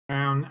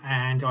everyone,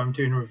 and I'm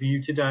doing a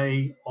review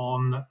today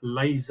on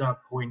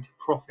Lazerpoint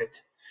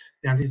Profit.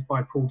 Now this is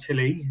by Paul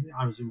Tilley.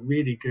 It was a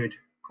really good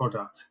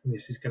product.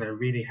 This is going to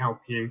really help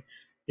you.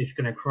 It's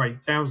going to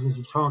create thousands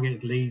of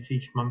targeted leads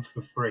each month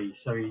for free.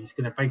 So he's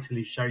going to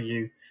basically show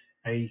you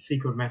a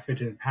secret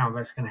method of how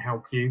that's going to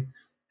help you,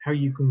 how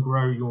you can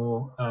grow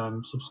your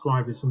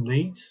subscribers and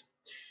leads.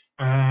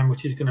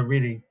 Which is going to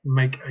really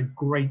make a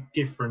great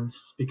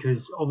difference,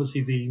 because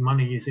obviously the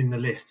money is in the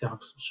list. I'm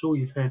sure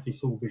you've heard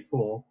this all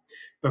before,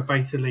 but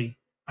basically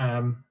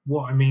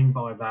what I mean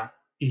by that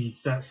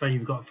is that, say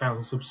you've got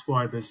 1,000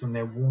 subscribers and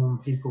they're warm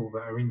people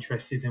that are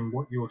interested in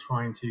what you're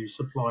trying to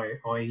supply,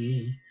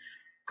 i.e.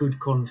 good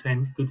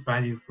content, good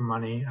value for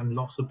money and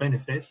lots of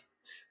benefits,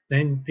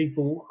 then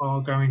people are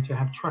going to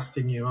have trust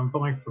in you and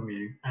buy from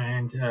you.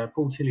 And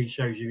Paul Tilley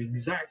shows you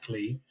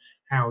exactly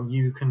how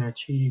you can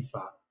achieve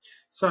that.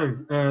 So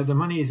the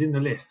money is in the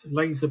list.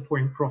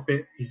 Lazerpoint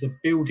Profit is a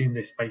building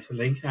list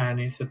basically, and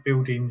it's a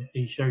building.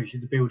 He shows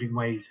you the building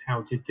ways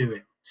how to do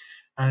it.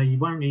 You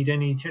won't need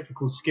any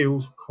technical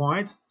skills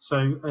required.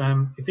 So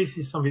if this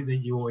is something that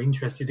you're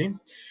interested in,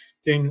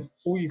 then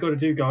all you've got to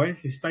do,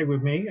 guys, is stay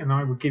with me and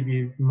I will give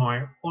you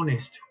my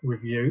honest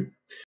review.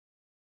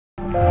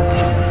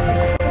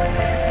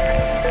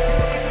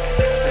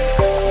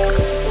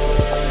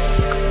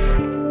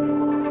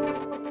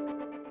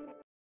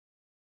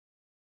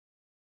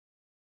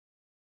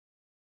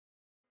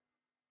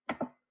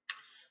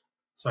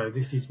 So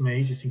this is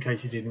me, just in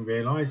case you didn't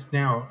realise.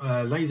 Now,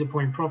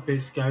 Lazerpoint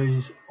Profits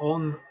goes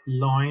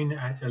online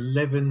at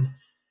 11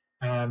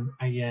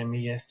 a.m.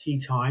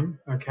 EST time,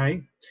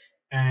 okay?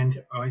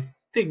 And I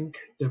think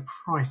the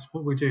price,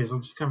 what we'll do is I'll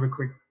just have a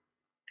quick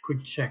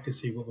check to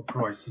see what the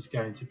price is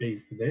going to be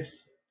for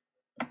this.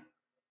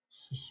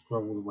 Let's just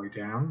scroll all the way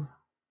down.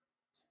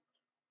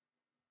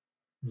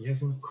 He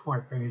hasn't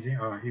quite put anything.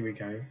 Oh, here we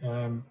go.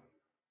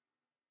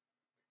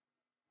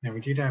 Now, we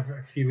did have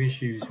a few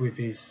issues with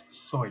his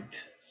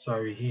site,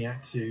 so he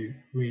had to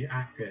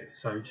react it.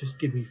 So just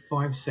give me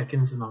 5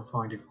 seconds and I'll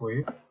find it for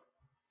you.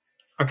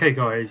 Okay,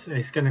 guys,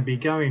 it's going to be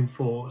going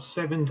for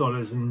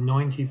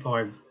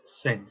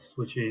 $7.95,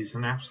 which is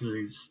an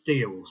absolute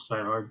steal. So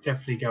I'll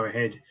definitely go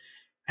ahead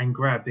and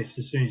grab this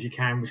as soon as you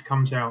can, which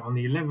comes out on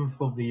the 11th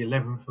of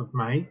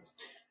May.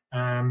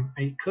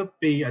 It could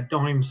be a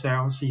dime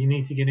sale, so you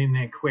need to get in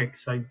there quick.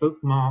 So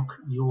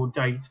bookmark your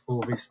date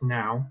for this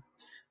now.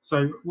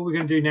 So what we're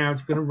going to do now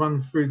is we're going to run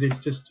through this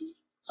just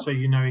so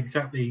you know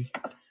exactly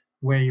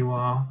where you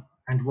are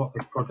and what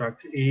this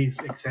product is,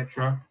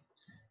 etc.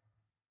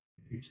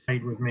 If you've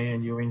stayed with me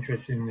and you're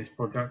interested in this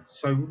product.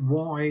 So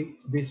why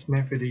this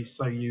method is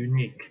so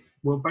unique?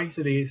 Well,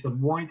 basically it's a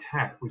white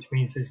hat, which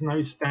means there's no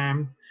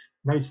spam.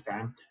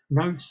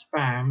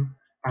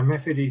 A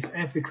method is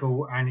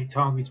ethical and it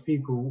targets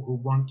people who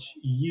want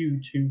you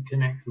to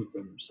connect with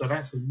them. So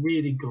that's a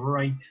really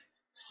great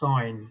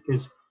sign,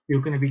 because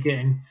you're going to be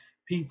getting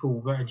people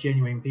that are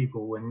genuine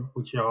people and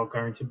which are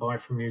going to buy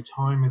from you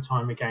time and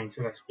time again.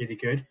 So that's really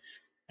good.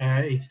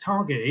 It's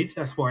targeted,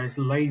 that's why it's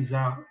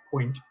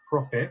Lazerpoint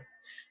Profit.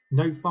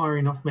 No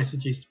firing off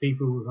messages to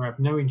people who have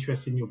no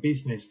interest in your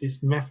business.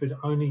 This method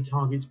only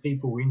targets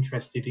people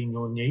interested in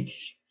your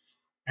niche.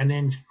 And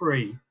then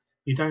free.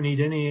 You don't need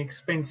any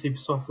expensive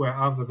software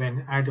other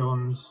than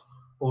add-ons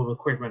or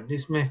equipment.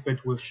 This method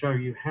will show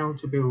you how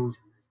to build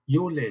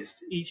your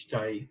list each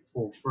day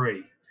for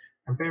free.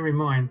 And bear in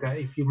mind that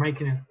if you're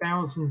making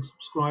 1,000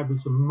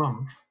 subscribers a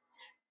month,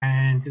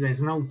 and there's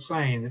an old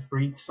saying that for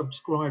each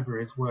subscriber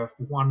is worth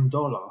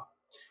 $1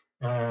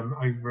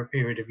 over a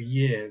period of a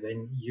year,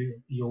 then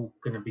you're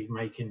going to be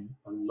making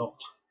a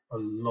lot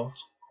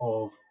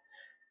of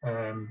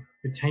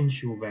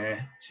potential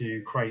there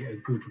to create a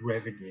good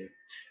revenue.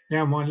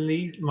 Now, my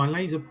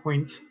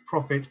Lazerpoint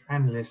Profit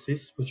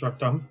analysis, which I've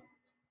done,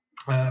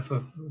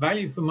 for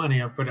value for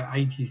money, I've put at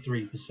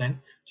 83%.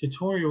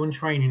 Tutorial and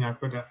training, I've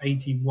put at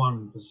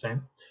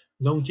 81%.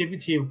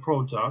 Longevity of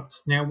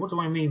product. Now, what do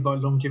I mean by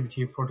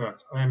longevity of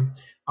product?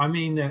 I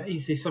mean that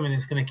is this something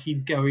that's going to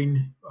keep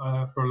going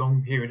for a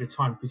long period of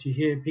time? Because you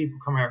hear people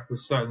come out with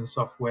certain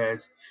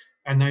softwares,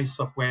 and those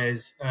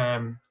softwares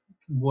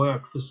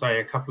work for, say,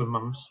 a couple of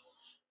months.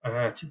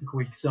 A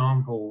typical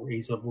example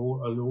is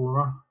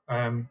Allura,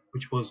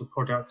 which was a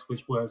product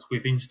which worked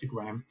with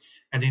Instagram,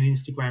 and then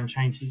Instagram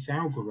changed its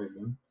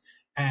algorithm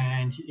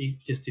and it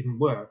just didn't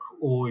work,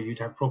 or you'd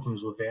have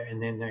problems with it and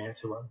then they had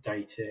to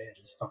update it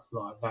and stuff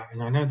like that.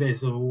 And I know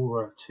there's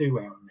Allura 2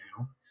 out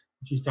now,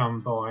 which is done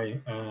by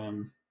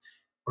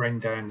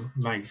Brendan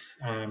Mace,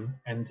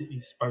 and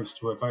it's supposed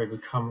to have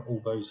overcome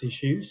all those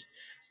issues.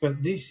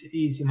 But this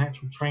is an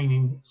actual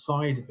training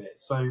side of it,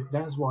 so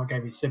that's why I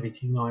gave it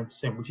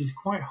 79%, which is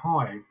quite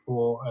high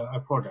for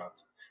a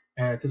product,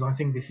 because I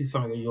think this is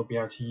something that you'll be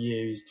able to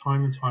use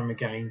time and time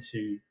again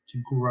to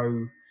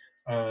grow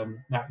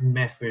that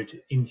method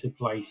into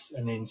place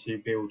and then to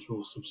build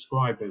your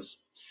subscribers.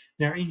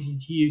 Now, easy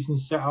to use and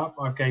set up,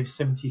 I gave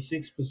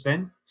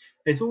 76%.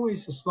 There's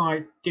always a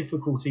slight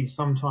difficulty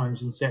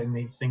sometimes in setting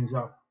these things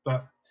up,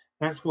 but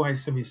That's why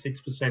it's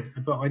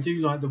 76%. But I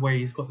do like the way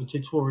he's got the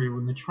tutorial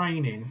and the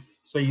training,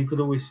 so you could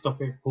always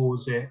stop it,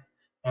 pause it,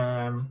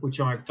 which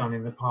I've done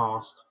in the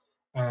past,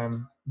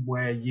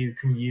 where you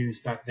can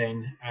use that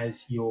then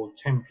as your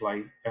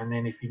template. And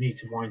then if you need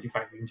to wind it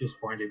back, you can just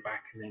wind it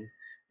back, and then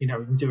you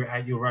can do it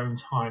at your own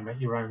time,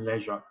 at your own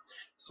leisure.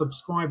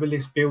 Subscriber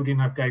list building,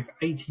 I've gave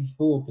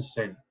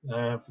 84%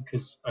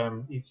 because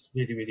it's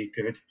really, really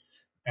good.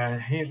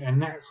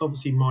 And that's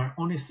obviously my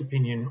honest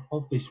opinion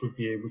of this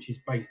review, which is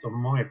based on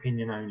my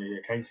opinion only.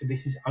 Okay, so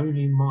this is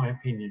only my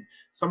opinion.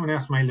 Someone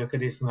else may look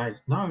at this and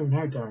say, no,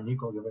 Darren, you've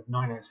got to give it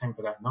 9 out of 10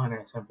 for that, 9 out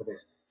of 10 for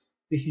this.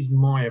 This is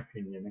my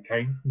opinion,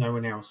 okay, no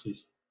one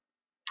else's.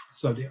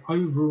 So the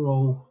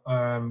overall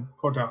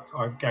product,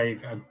 I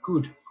gave a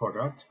good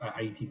product at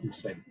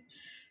 80%.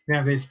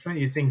 Now there's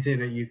plenty of things here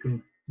that you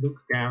can look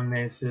down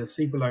there to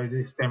see below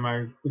this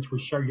demo, which will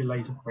show you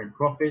Lazerpoint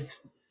profit.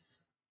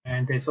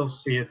 And there's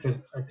obviously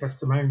a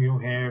testimonial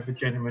here of a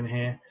gentleman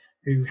here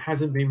who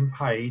hasn't been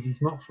paid.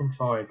 He's not from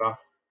Fiverr.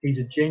 He's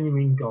a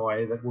genuine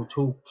guy that will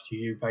talk to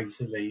you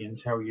basically and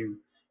tell you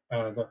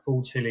that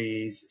Paul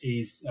Tilley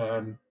is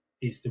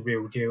the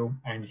real deal,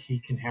 and he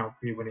can help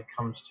you when it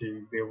comes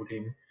to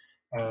building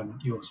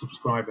your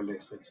subscriber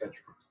list, etc.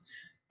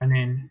 And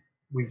then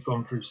we've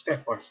gone through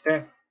step by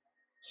step.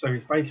 So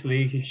it's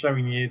basically he's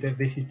showing you that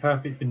this is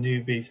perfect for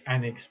newbies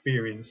and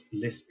experienced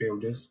list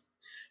builders.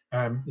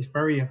 It's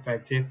very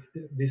effective.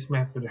 This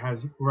method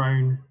has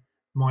grown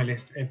my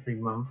list every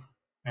month.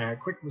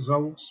 Quick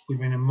results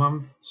within a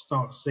month.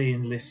 Start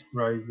seeing lists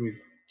grow with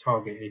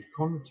targeted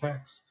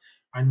contacts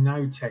and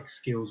no tech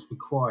skills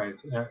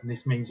required.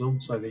 This means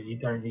also that you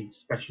don't need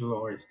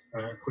specialized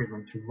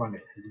equipment to run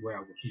it as well,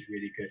 which is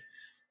really good.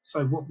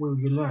 So what will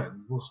you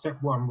learn? Well, step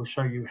 1 will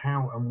show you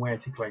how and where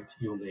to collect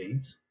your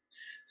leads.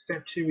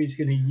 Step 2 is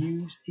going to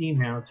use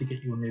email to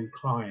get your new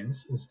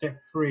clients, and step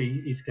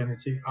 3 is going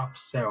to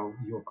upsell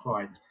your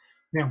clients.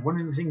 Now, one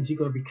of the things you've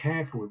got to be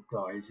careful with,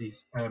 guys,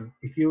 is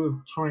if you're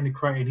trying to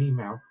create an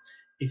email,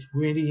 it's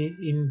really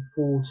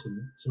important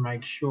to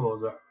make sure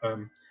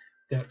that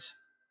that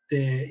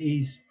there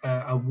is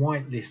a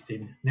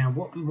whitelisting. Now,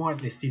 what the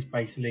whitelist is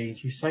basically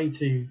is you say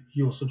to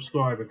your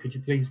subscriber, could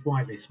you please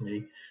whitelist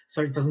me,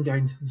 so it doesn't go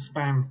into the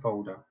spam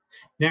folder.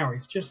 Now,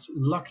 it's just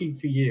lucky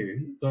for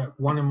you that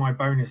one of my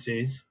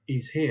bonuses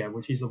is here,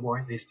 which is a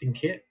whitelisting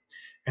kit.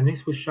 And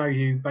this will show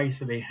you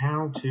basically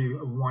how to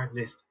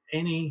whitelist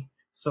any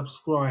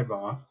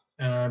subscriber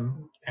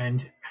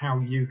and how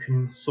you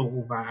can sort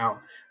all that out.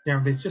 Now,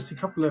 there's just a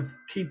couple of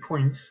key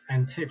points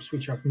and tips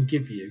which I can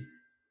give you.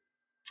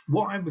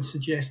 What I would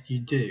suggest you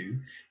do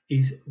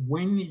is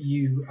when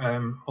you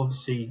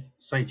obviously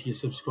say to your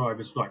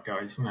subscribers, like,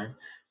 guys,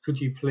 could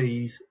you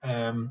please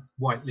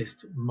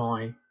whitelist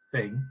my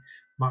thing,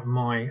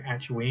 my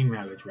actual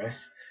email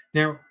address.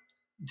 Now,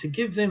 to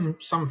give them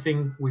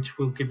something which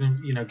will give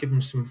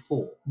them some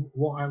thought,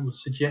 what I would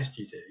suggest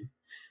you do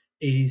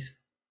is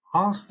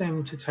ask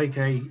them to take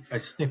a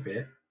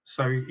snippet.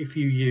 So if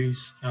you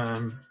use,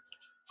 I'll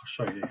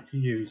show you,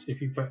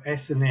 if you put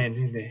S and N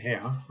in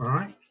here, all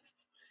right,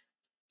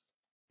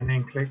 and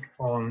then click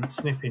on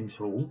snipping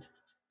tool.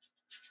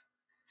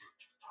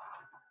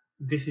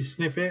 This is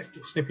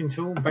snipping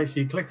tool.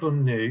 Basically, click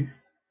on new,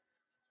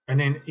 and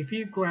then if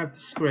you grab the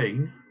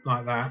screen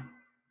like that,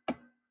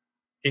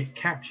 it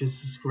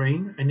captures the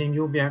screen, and then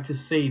you'll be able to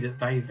see that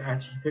they've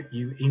actually put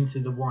you into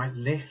the white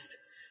list,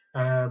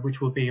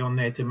 which will be on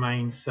their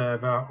domain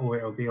server, or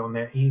it'll be on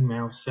their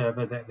email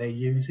server that they're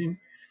using.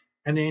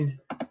 And then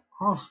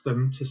ask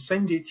them to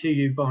send it to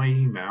you by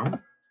email,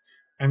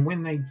 and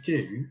when they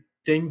do,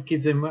 then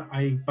give them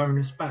a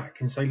bonus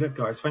back and say, look,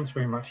 guys, thanks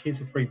very much,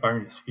 here's a free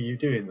bonus for you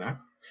doing that.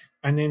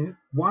 And then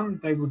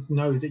they would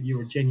know that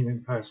you're a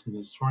genuine person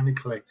that's trying to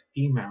collect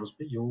emails,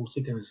 but you're also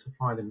going to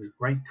supply them with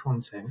great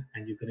content,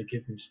 and you're going to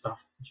give them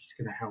stuff which is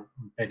going to help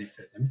and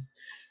benefit them.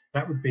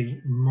 That would be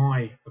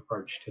my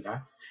approach to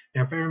that.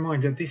 Now, bear in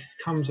mind that this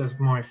comes as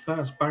my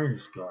first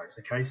bonus, guys,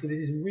 okay? So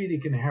this is really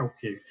going to help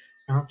you.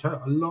 And I've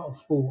put a lot of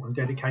thought and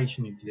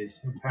dedication into this,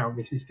 of how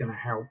this is going to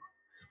help.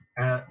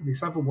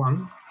 This other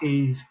one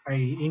is a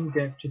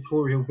in-depth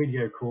tutorial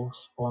video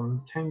course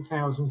on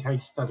 10,000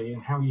 case study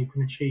and how you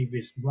can achieve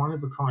this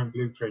one-of-a-kind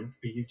blueprint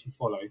for you to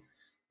follow,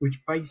 which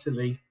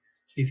basically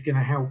is going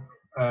to help.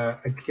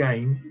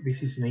 Again,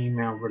 this is an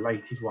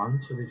email-related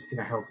one, so this is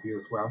going to help you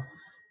as well.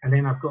 And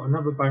then I've got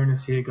another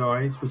bonus here,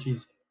 guys, which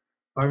is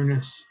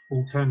bonus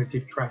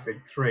alternative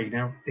traffic 3.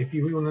 Now, if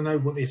you want to know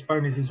what this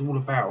bonus is all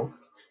about,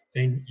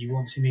 then you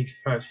obviously need to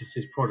purchase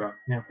this product.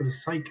 Now, for the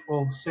sake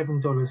of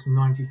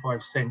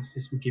 $7.95,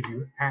 this will give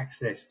you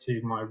access to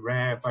my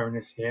rare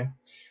bonus here.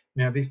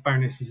 Now, this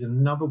bonus is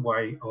another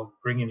way of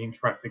bringing in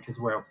traffic as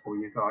well for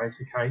you guys,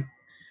 okay?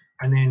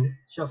 And then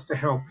just to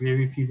help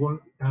you, if you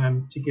want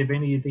to give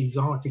any of these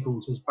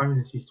articles as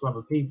bonuses to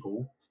other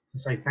people to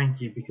say thank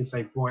you because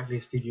they've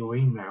whitelisted your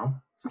email,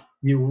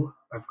 you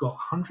have got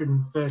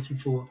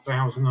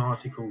 134,000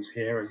 articles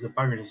here as a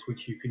bonus,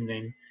 which you can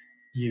then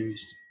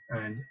use.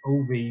 And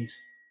all these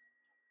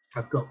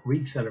have got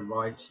reseller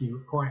rights.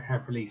 You quite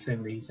happily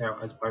send these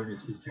out as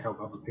bonuses to help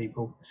other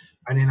people.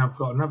 And then I've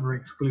got another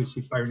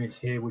exclusive bonus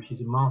here, which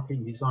is a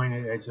marketing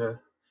designer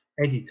editor.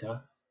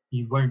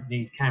 You won't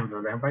need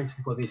Canva. Now,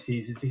 basically what this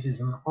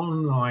is an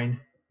online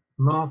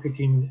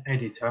marketing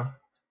editor,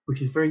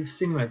 which is very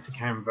similar to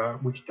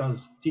Canva, which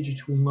does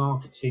digital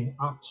marketing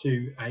up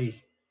to a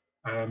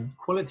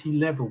quality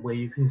level where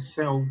you can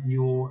sell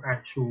your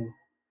actual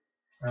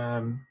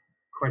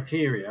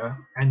criteria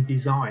and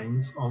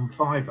designs on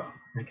Fiverr.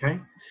 Okay,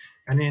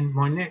 and then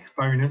my next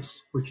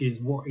bonus, which is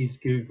what is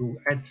Google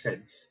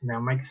AdSense. Now,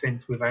 make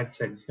sense with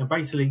AdSense. Now,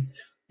 basically,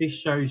 this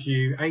shows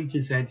you A to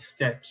Z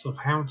steps of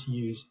how to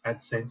use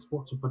AdSense,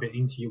 what to put it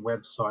into your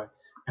website,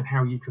 and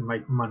how you can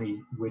make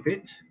money with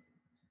it.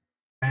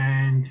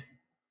 And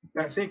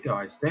that's it,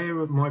 guys. There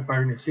are my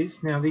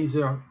bonuses. Now, these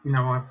are,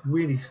 I've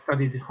really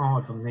studied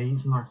hard on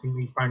these, and I think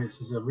these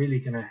bonuses are really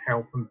going to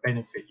help and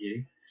benefit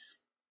you.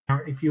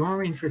 Now, if you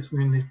are interested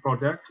in this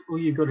product, all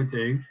you've got to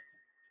do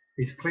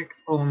is click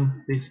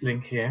on this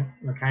link here,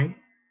 okay?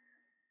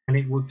 And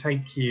it will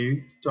take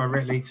you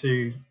directly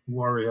to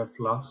Warrior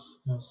Plus.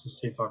 Let's just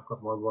see if I've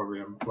got my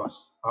Warrior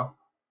Plus up,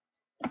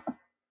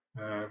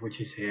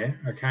 which is here,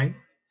 okay?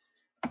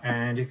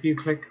 And if you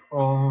click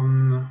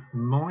on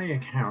my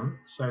account,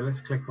 so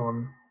let's click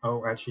on,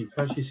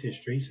 purchase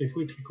history. So if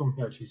we click on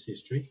purchase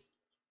history,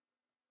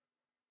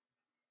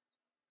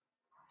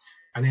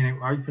 and then it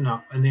will open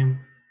up, and then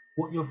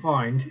what you'll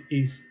find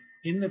is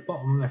in the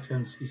bottom left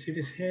hand, you see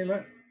this here,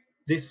 look?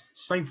 This,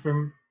 say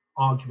from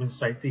argument's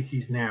sake, this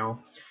is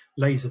now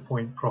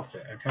Lazerpoint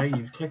Profit, okay?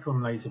 You click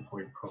on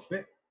Lazerpoint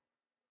Profit,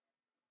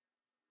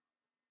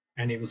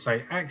 and it will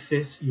say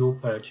access your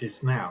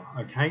purchase now,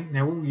 okay?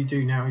 Now all you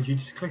do now is you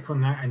just click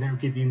on that, and that will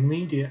give you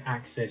immediate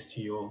access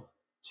to your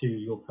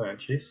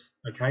purchase,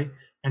 okay?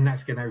 And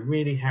that's going to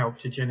really help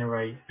to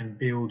generate and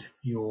build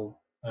your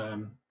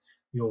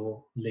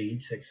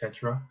leads,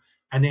 etc.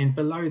 And then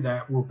below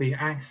that will be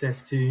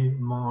access to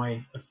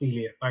my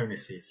affiliate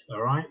bonuses.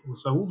 All right.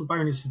 So all the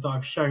bonuses that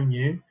I've shown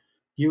you,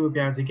 you will be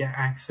able to get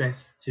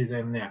access to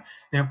them now.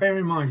 Now, bear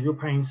in mind, you're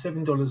paying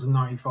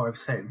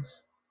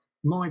 $7.95.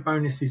 My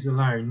bonuses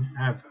alone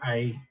have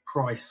a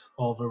price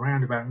of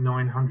around about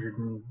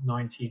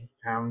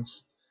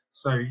 £990.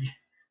 So,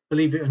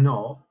 believe it or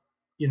not,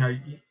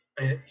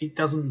 it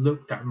doesn't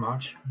look that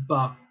much,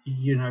 but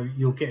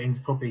you're getting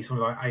probably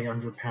something like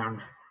 £800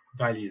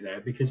 value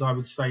there, because I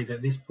would say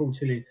that this Paul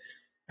Tilley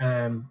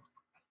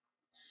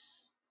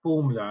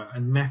formula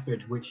and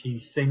method which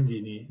he's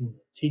sending you and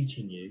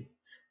teaching you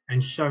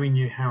and showing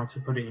you how to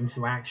put it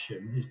into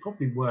action is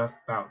probably worth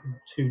about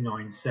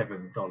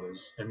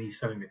 $297, and he's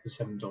selling it for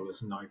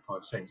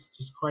 $7.95. It's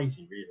just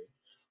crazy, really,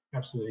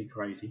 absolutely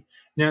crazy.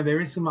 Now,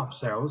 there is some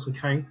upsells,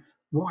 okay?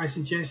 What I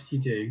suggest you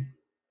do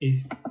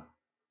is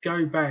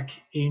go back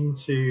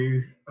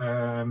into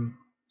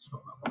it's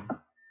not that one.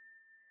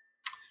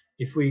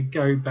 If we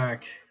go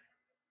back,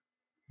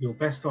 your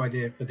best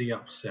idea for the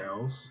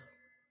upsells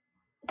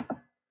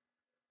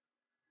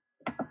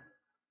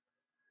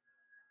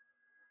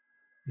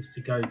is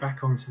to go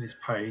back onto this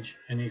page,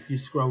 and if you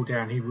scroll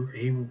down, he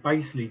will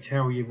basically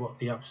tell you what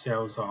the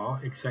upsells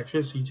are,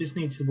 etc. So you just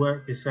need to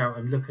work this out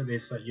and look at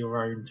this at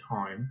your own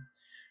time,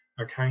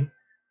 okay?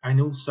 And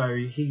also,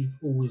 he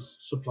always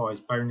supplies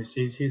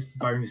bonuses. Here's the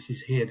bonuses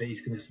here that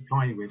he's going to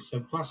supply you with. So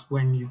plus,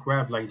 when you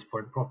grab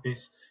Lazerpoint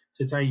Profits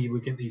today, you will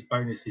get these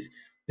bonuses.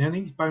 Now,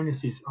 these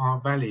bonuses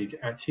are valued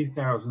at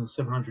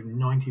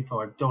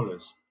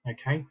 $2,795,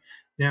 okay?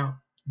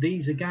 Now,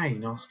 these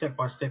again are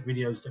step-by-step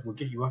videos that will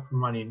get you up and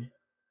running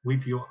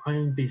with your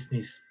own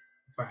business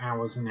for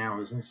hours and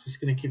hours, and it's just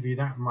going to give you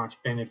that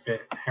much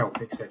benefit, help,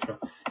 etc.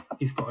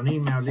 He's got an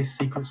email list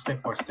secret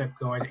step-by-step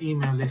guide,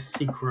 email list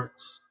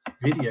secrets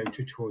video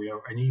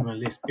tutorial, and email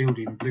list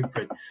building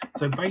blueprint.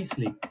 So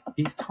basically,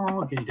 he's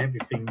targeted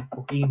everything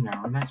for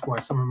email, and that's why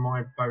some of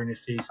my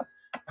bonuses,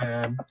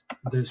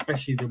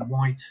 especially the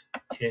white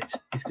kit,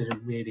 is going to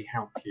really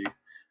help you,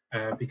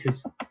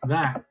 because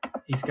that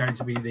is going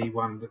to be the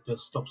one that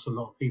stops a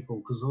lot of people,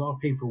 because a lot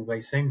of people,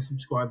 they send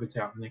subscribers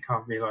out and they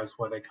can't realize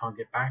why they can't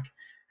get back,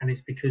 and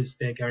it's because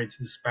they're going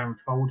to the spam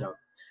folder.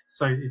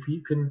 So if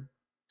you can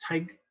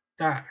take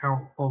that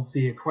out of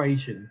the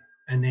equation,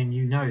 and then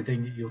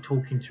then you're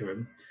talking to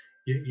them,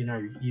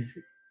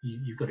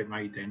 you've got it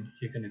made. Then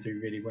you're going to do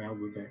really well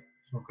with it.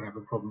 It's not going to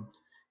have a problem.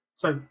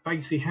 So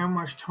basically, how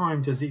much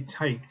time does it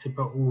take to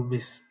put all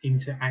this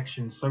into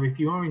action? So if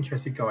you are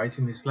interested, guys,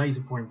 in this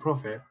Lazerpoint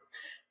Profit,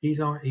 he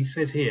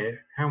says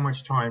here, how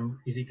much time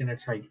is it going to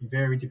take?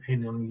 Vary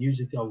depending on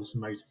user goals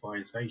and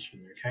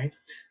motivation, okay?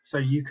 So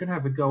you could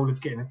have a goal of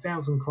getting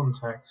 1,000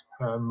 contacts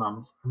per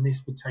month, and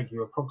this would take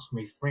you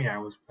approximately 3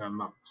 hours per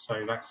month.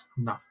 So that's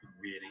nothing,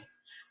 really.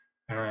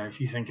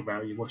 If you think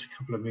about it, you watch a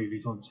couple of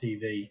movies on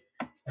TV,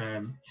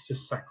 it's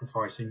just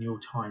sacrificing your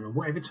time, and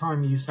whatever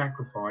time you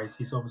sacrifice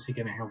is obviously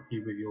going to help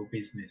you with your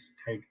business,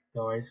 okay,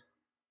 guys?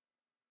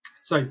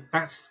 So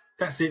that's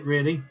it,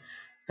 really.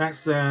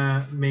 that's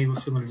me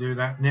also going to do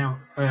that. Now,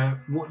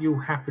 what will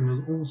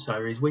happen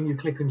also is when you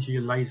click onto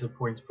your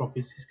Lazerpoint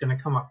profits, it's going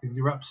to come up with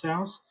your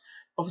upsells.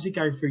 Obviously,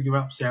 go through your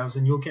upsells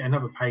and you'll get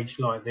another page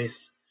like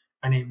this,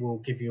 and it will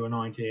give you an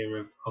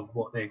idea of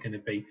what they're going to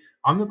be.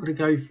 I'm not going to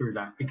go through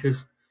that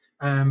because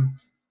I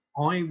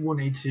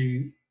wanted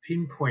to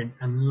pinpoint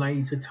and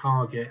laser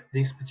target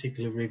this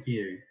particular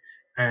review,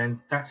 and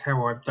that's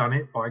how I've done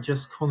it by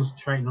just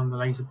concentrating on the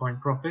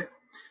Lazerpoint profit.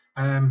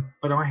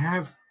 But I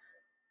have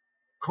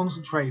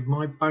concentrated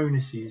my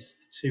bonuses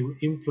to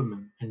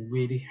implement and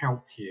really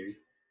help you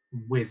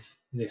with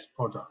this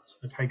product.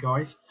 Okay,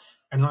 guys,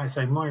 and like I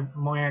say,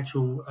 my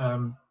actual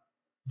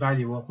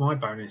value of my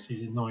bonuses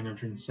is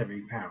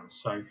 £970.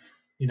 So,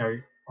 you know,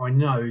 I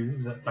know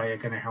that they are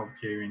going to help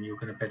you and you're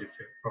going to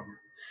benefit from it.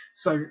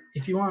 So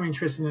if you are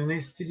interested in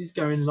this, this is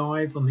going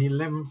live on the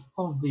 11th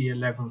of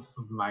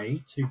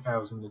May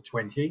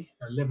 2020,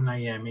 11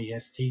 a.m.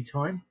 EST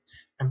time.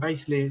 And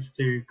basically it's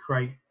to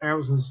create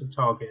thousands of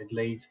targeted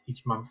leads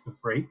each month for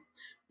free.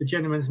 The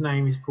gentleman's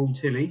name is Paul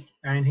Tilley,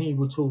 and he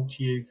will talk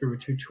to you through a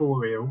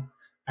tutorial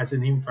as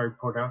an info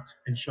product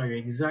and show you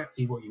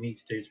exactly what you need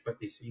to do to put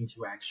this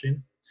into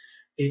action.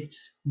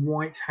 It's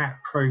white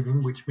hat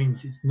proven, which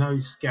means it's no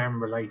scam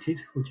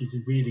related, which is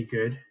really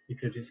good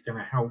because it's going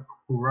to help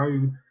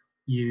grow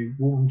you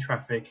warm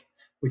traffic,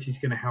 which is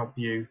going to help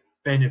you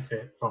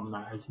benefit from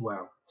that as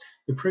well.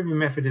 The proven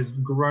method has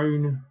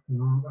grown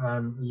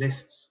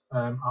lists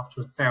up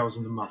to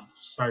 1,000 a month.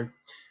 So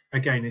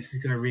again, this is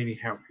going to really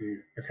help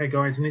you. Okay,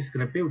 guys, and this is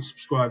going to build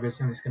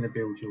subscribers and it's going to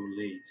build your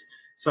leads.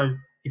 So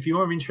if you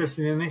are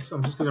interested in this,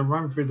 I'm just going to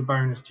run through the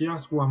bonus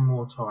just one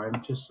more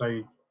time, just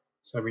so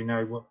we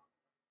know what,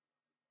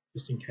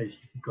 just in case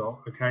you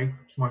forgot. Okay,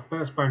 my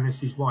first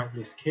bonus is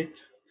whitelist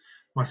kit.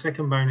 My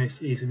second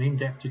bonus is an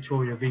in-depth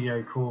tutorial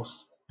video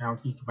course how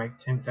you can make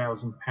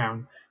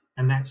 £10,000,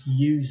 and that's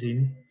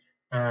using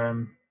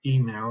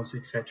emails,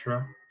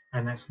 etc.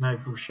 And that's an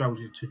over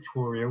shoulder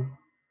tutorial.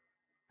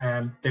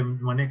 Then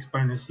my next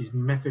bonus is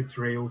method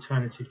 3,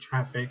 alternative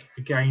traffic.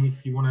 Again,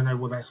 if you want to know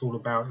what that's all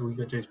about, all you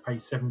got to do is pay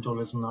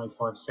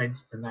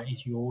 $7.95, and that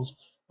is yours,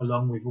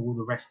 along with all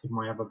the rest of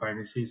my other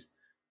bonuses.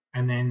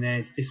 And then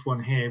there's this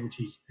one here, which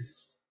is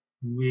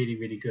really,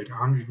 really good.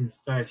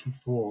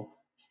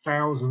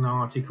 134,000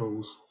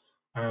 articles,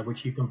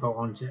 which you can put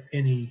onto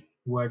any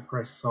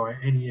WordPress site,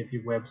 any of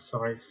your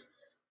websites.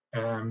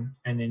 And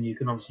then you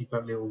can obviously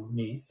put little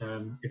neat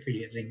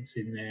affiliate links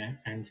in there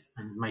and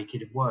make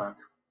it work.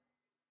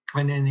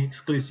 And then the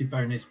exclusive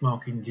bonus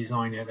marketing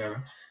design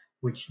editor,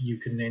 which you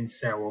can then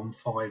sell on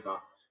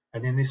Fiverr.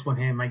 And then this one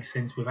here makes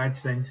sense with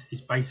AdSense.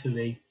 It's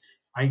basically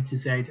A to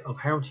Z of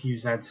how to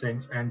use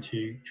AdSense and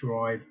to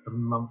drive a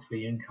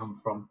monthly income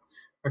from.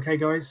 Okay,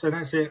 guys, so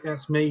that's it.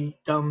 That's me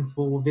done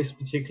for this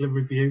particular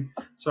review.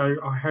 So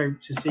I hope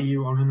to see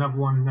you on another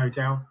one, no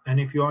doubt. And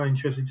if you are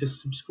interested,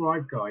 just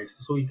subscribe, guys.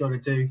 That's all you got to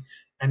do.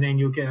 And then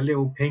you'll get a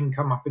little ping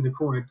come up in the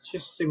corner,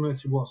 just similar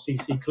to what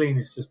CC Clean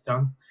has just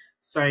done,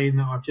 saying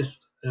that I've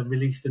just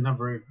released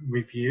another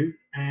review,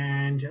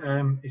 and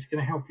it's going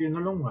to help you in the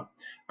long run.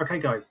 Okay,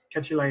 guys,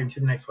 catch you later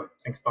until the next one.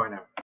 Thanks, bye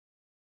now.